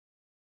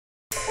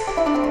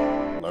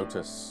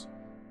Lotus.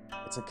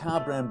 It's a car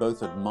brand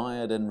both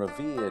admired and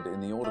revered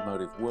in the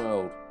automotive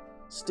world.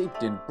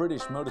 Steeped in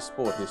British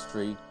motorsport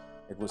history,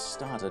 it was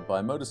started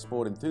by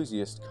motorsport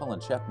enthusiast Colin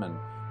Chapman,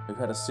 who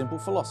had a simple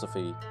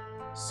philosophy: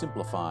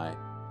 simplify,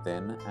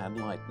 then add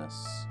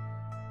lightness.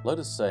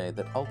 Lotus say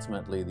that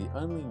ultimately the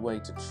only way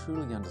to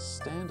truly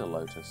understand a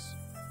Lotus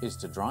is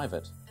to drive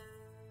it.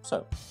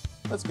 So,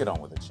 let's get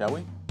on with it, shall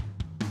we?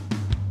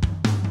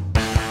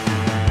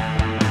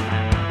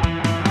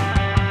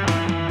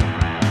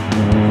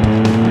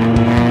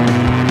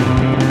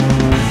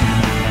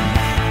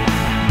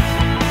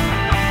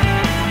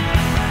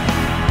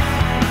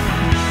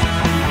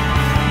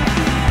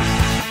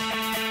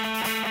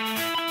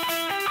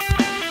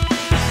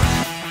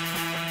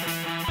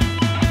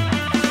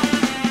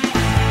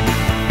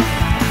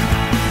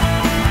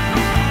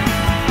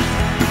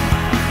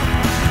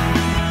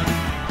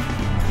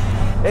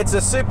 It's a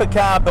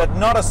supercar, but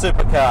not a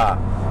supercar.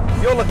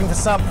 If you're looking for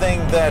something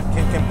that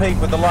can compete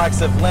with the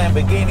likes of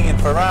Lamborghini and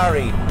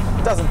Ferrari,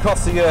 doesn't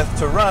cost the earth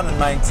to run and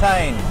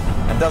maintain,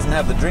 and doesn't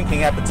have the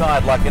drinking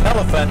appetite like an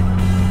elephant,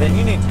 then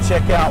you need to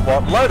check out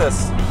what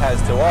Lotus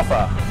has to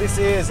offer. This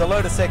is a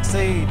Lotus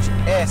Exige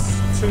S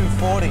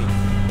 240.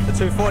 The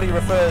 240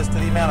 refers to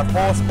the amount of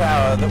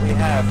horsepower that we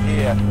have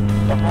here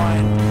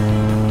behind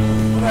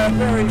that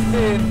very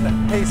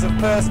thin piece of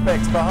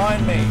perspex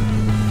behind me.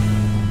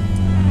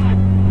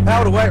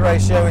 Power to weight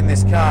ratio in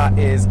this car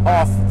is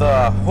off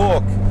the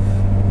hook.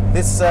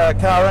 This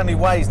car only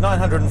weighs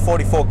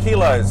 944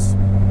 kilos.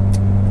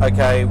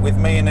 Okay, with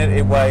me in it,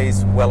 it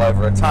weighs well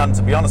over a ton,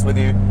 to be honest with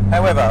you.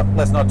 However,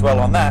 let's not dwell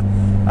on that.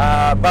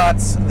 But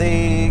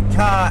the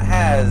car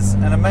has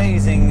an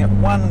amazing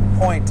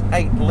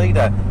 1.8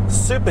 litre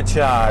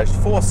supercharged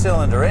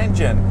 4-cylinder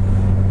engine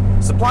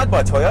supplied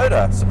by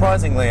Toyota,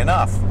 surprisingly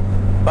enough.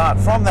 But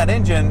from that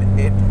engine,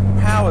 it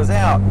powers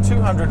out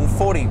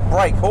 240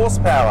 brake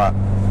horsepower.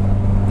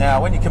 Now,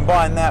 when you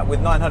combine that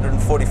with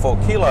 944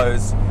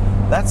 kilos,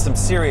 that's some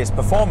serious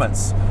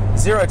performance.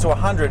 0 to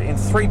 100 in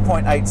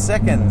 3.8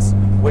 seconds,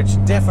 which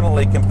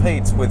definitely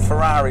competes with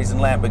Ferraris and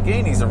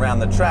Lamborghinis around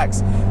the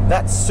tracks.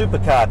 That's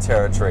supercar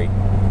territory.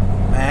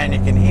 Man, you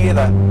can hear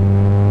the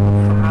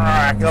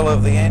crackle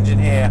of the engine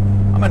here.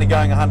 I'm only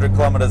going 100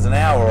 kilometers an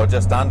hour or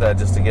just under,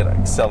 just to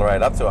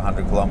accelerate up to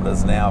 100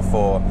 kilometers an hour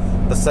for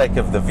the sake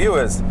of the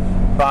viewers.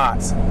 But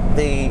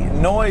the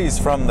noise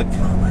from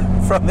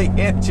the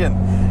engine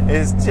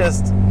is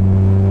just,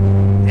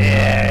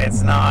 yeah,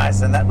 it's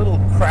nice. And that little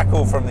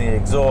crackle from the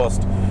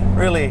exhaust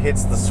really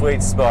hits the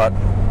sweet spot.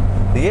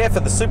 The air for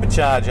the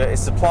supercharger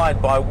is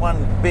supplied by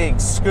one big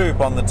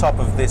scoop on the top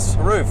of this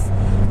roof,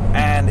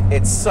 and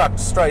it's sucked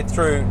straight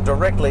through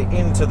directly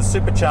into the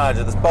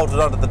supercharger that's bolted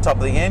onto the top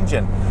of the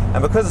engine.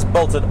 And because it's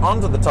bolted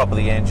onto the top of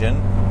the engine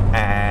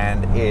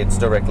and it's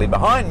directly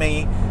behind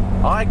me,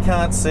 I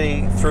can't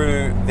see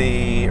through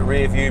the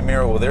rear view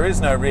mirror, or there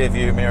is no rear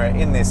view mirror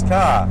in this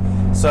car.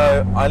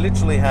 So I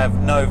literally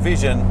have no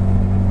vision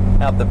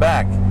out the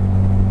back.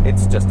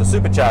 It's just a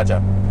supercharger.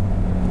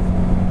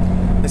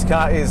 This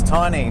car is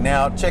tiny.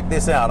 Now check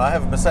this out. I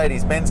have a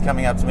Mercedes-Benz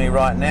coming up to me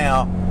right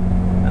now,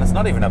 and it's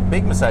not even a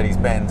big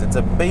Mercedes-Benz, it's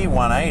a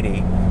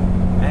B180,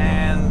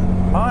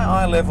 and my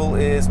eye level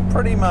is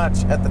pretty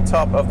much at the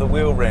top of the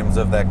wheel rims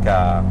of that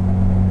car.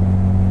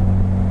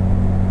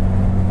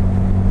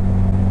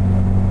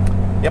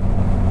 Yep,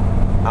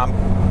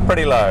 I'm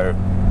pretty low.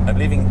 I'm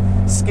leaving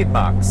skid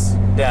marks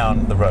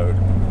down the road.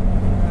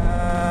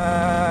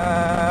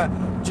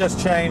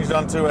 Just changed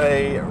onto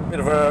a bit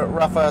of a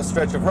rougher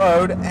stretch of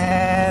road,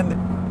 and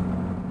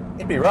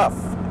it'd be rough.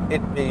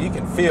 You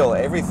can feel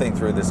everything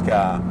through this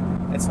car.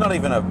 It's not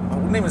even I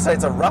wouldn't even say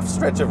it's a rough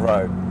stretch of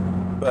road,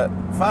 but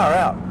far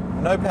out.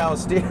 No power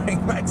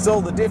steering makes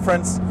all the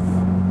difference.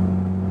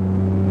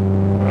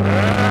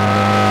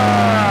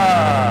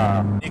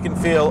 You can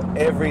feel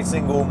every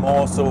single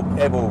morsel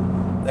pebble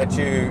that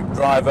you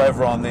drive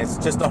over on this,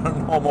 just on a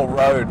normal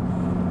road.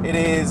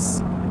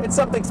 It's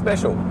something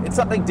special. It's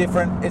something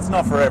different. It's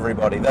not for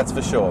everybody, that's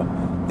for sure.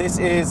 This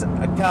is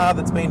a car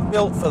that's been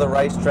built for the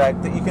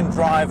racetrack, that you can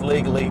drive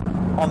legally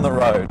on the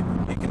road.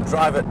 You can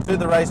drive it to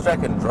the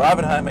racetrack and drive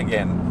it home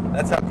again.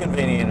 That's how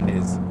convenient it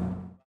is.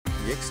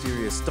 The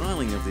exterior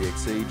styling of the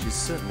Exige is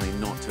certainly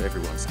not to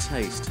everyone's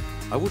taste.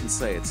 I wouldn't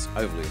say it's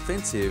overly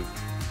offensive,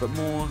 but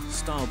more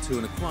styled to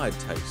an acquired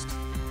taste.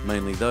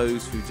 Mainly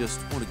those who just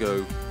want to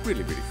go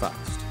really, really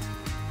fast.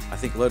 I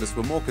think Lotus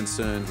were more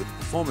concerned with the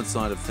performance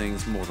side of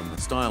things more than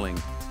the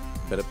styling,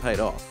 but it paid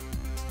off.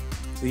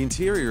 The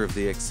interior of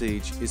the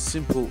Exige is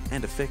simple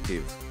and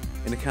effective.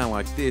 In a car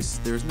like this,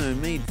 there is no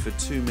need for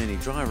too many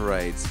driver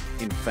aids.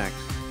 In fact,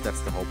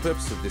 that's the whole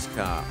purpose of this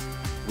car.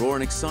 Raw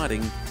and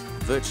exciting,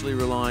 virtually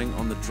relying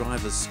on the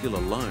driver's skill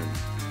alone.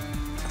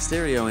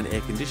 Stereo and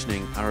air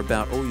conditioning are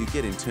about all you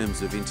get in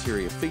terms of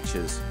interior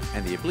features,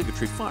 and the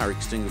obligatory fire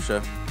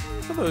extinguisher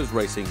for those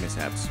racing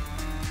mishaps.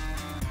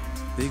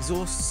 The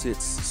exhaust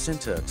sits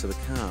centre to the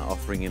car,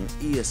 offering an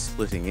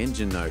ear-splitting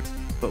engine note.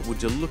 But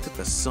would you look at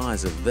the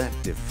size of that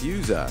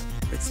diffuser?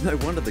 It's no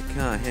wonder the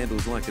car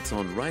handles like it's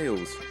on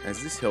rails,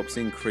 as this helps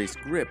increase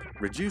grip,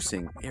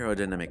 reducing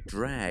aerodynamic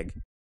drag.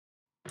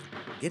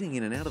 Getting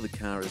in and out of the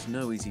car is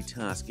no easy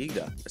task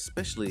either,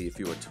 especially if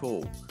you are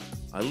tall.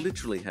 I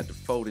literally had to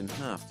fold in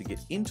half to get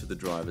into the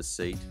driver's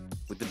seat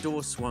with the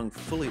door swung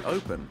fully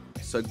open,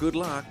 so good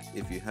luck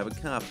if you have a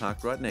car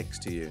parked right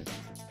next to you.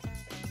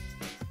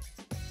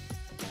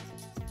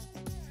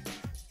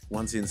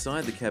 Once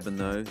inside the cabin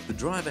though, the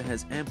driver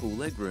has ample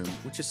legroom,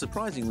 which is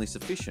surprisingly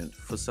sufficient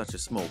for such a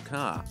small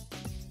car.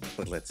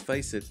 But let's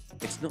face it,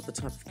 it's not the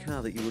type of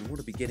car that you would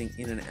want to be getting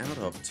in and out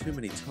of too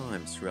many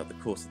times throughout the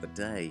course of the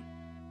day.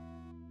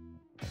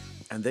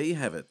 And there you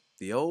have it,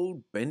 the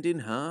old bend in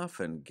half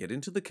and get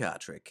into the car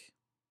trick.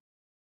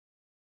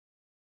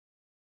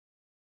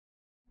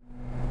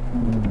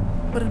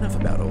 But enough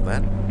about all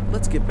that.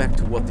 Let's get back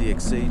to what the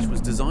Exige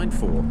was designed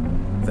for.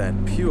 That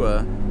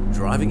pure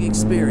driving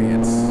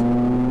experience.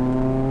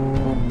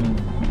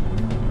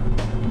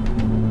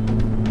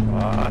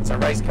 Oh, it's a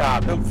race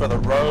car built for the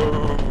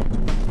road.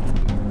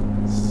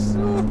 Just a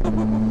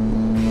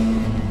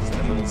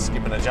little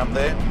skip and a jump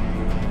there.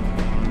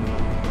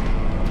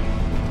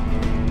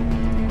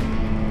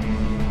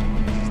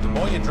 The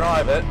more you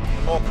drive it,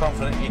 the more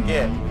confident you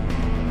get.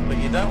 But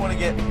you don't want to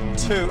get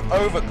too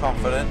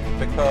overconfident,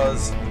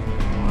 because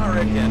I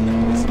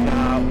reckon this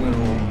car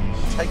will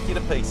take you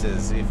to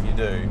pieces if you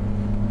do.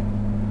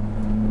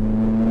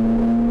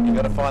 You've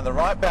got to find the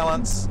right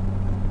balance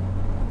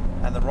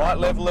and the right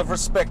level of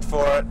respect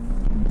for it,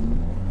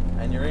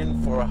 and you're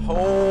in for a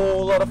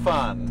whole lot of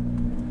fun.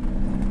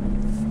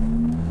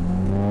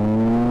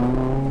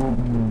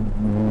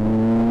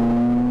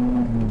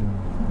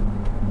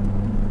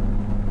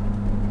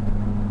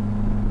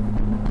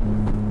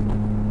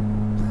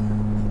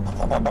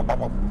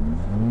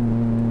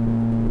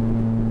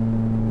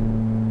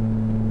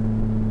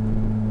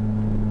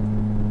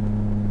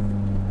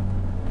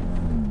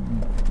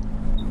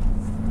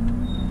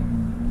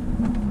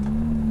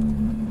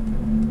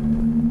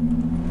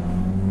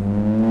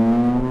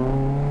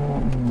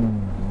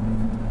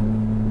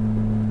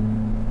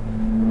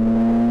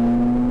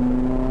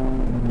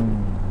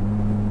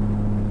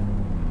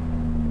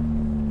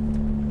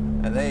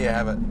 And there you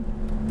have it.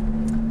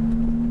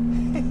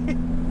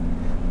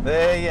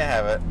 There you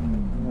have it.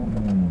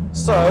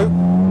 So,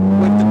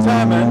 we've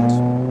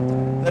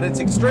determined that it's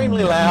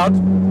extremely loud,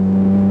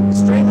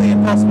 extremely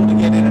impossible to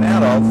get in and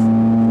out of,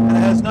 and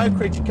it has no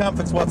creature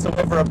comforts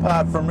whatsoever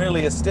apart from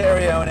really a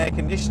stereo and air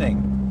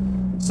conditioning.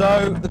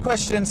 So, the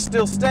question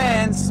still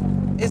stands,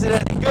 is it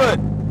any good?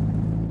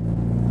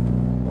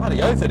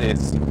 Bloody oath it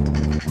is.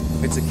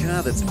 It's a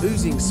car that's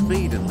oozing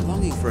speed and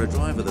longing for a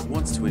driver that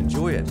wants to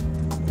enjoy it.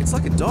 It's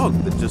like a dog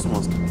that just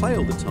wants to play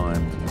all the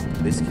time.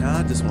 This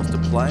car just wants to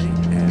play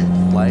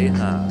and play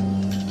hard.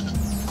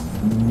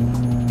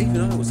 Even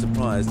I was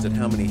surprised at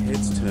how many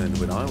heads turned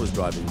when I was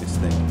driving this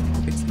thing.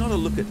 It's not a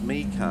look at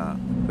me car,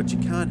 but you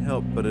can't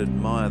help but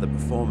admire the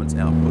performance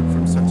output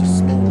from such a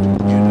small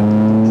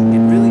unit. It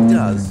really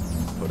does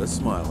put a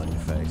smile on your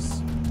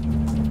face.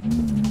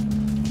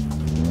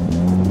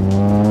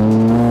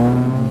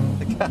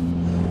 The car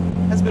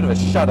has a bit of a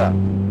shudder.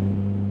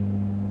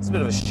 It's a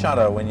bit of a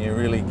shudder when you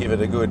really give it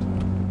a good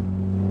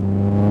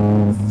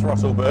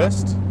throttle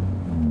burst.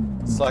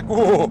 It's like,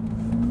 whoa,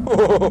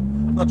 whoa,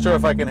 not sure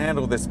if I can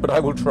handle this, but I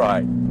will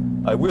try.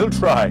 I will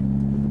try.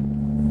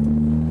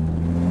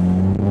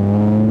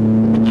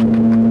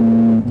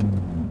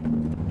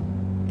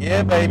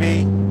 Yeah,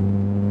 baby.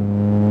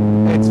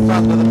 It's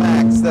fun to the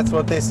max. That's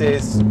what this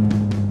is. It's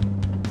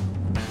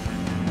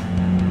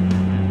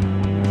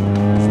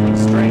an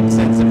extreme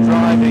sense of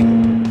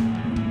driving.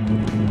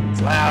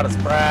 It's loud, it's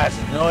brash,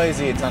 it's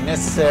noisy, it's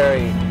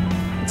unnecessary.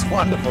 It's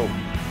wonderful.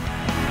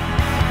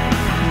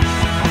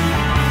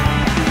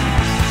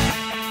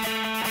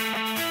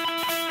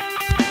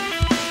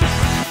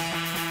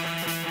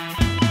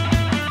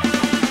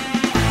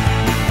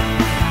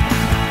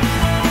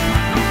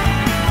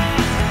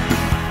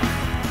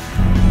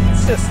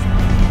 It's just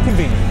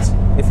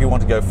convenient if you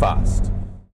want to go fast.